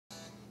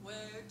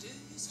do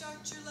you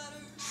start your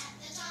letters? At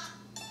the top.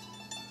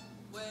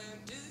 Where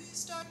do you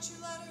start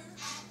your letters?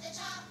 At the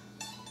top.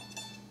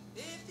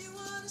 If you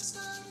want to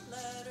start a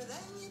letter,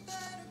 then you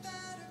better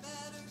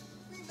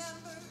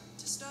remember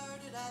to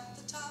start it at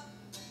the top.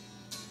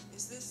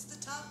 Is this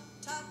the top,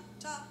 top,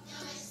 top? No,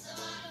 it's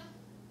the bottom.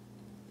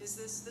 Is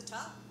this the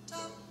top,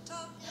 top,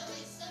 top? No,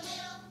 it's the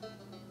middle.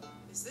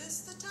 Is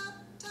this the top,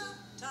 top,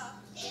 top?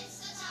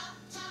 It's the top,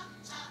 top,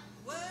 top.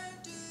 Where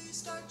do you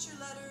start your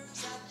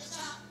letters? At the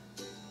top.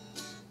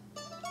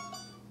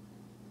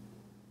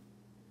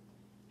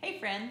 Hey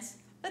friends,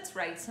 let's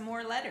write some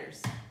more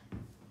letters.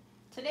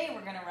 Today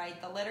we're going to write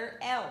the letter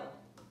L.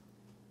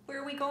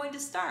 Where are we going to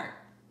start?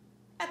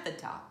 At the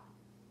top.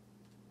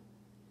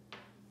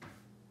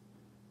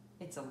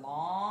 It's a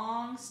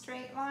long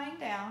straight line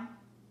down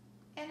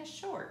and a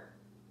short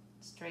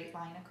straight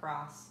line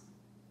across.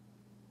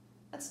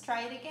 Let's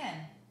try it again.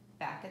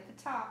 Back at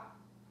the top.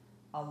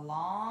 A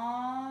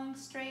long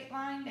straight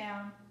line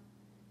down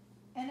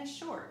and a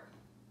short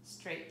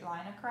straight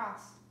line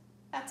across.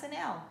 That's an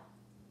L.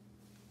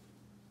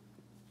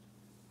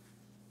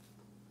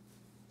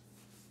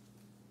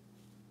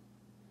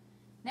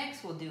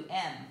 Next we'll do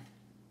M.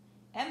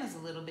 M is a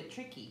little bit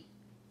tricky.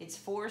 It's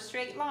 4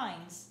 straight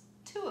lines,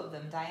 2 of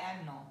them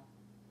diagonal.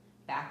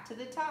 Back to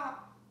the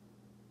top.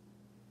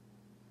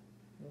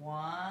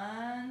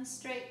 1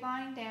 straight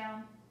line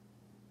down.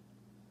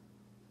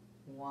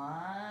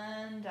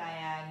 1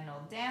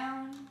 diagonal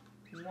down,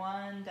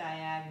 1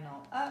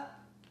 diagonal up,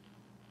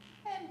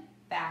 and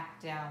back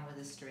down with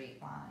a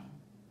straight line.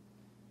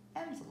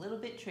 M's a little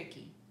bit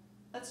tricky.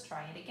 Let's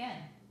try it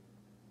again.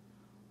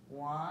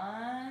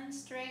 1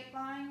 straight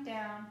line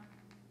down,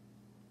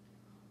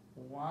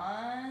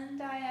 1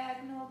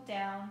 diagonal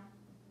down,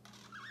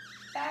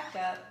 back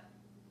up,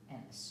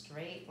 and a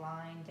straight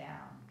line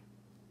down.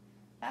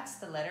 That's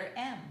the letter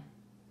M.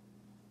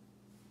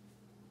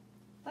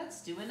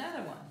 Let's do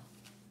another one.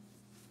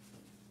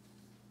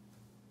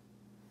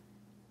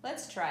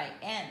 Let's try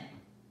N.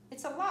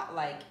 It's a lot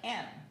like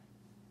M.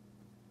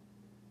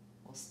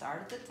 We'll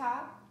start at the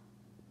top,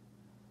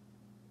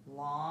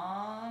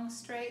 long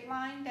straight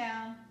line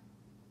down,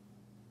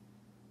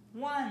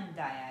 1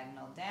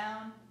 diagonal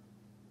down,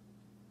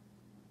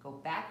 go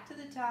back to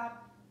the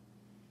top,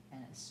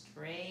 and a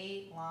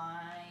straight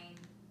line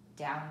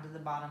down to the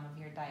bottom of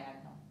your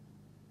diagonal.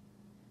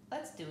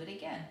 Let's do it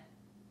again.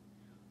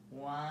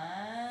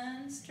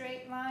 1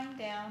 straight line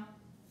down,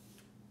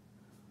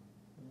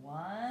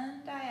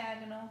 1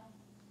 diagonal,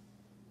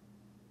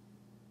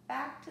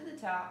 back to the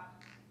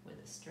top with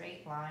a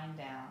straight line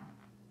down.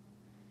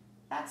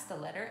 That's the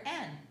letter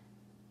N.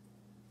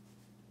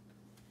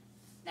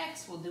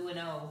 Next we'll do an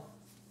O.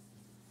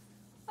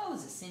 O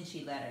is a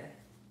cinchy letter.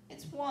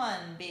 It's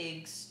one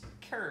big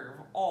curve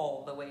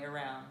all the way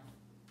around.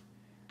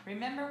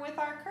 Remember, with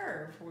our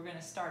curve, we're going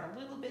to start a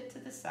little bit to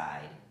the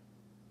side.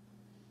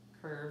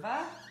 Curve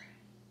up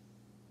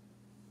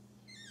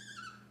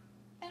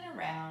and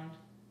around.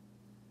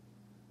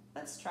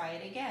 Let's try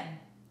it again.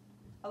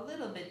 A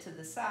little bit to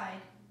the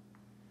side.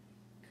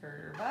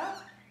 Curve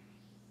up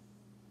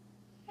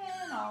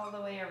and all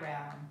the way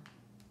around.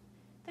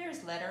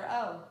 There's letter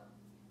O.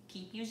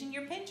 Keep using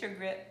your pincher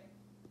grip.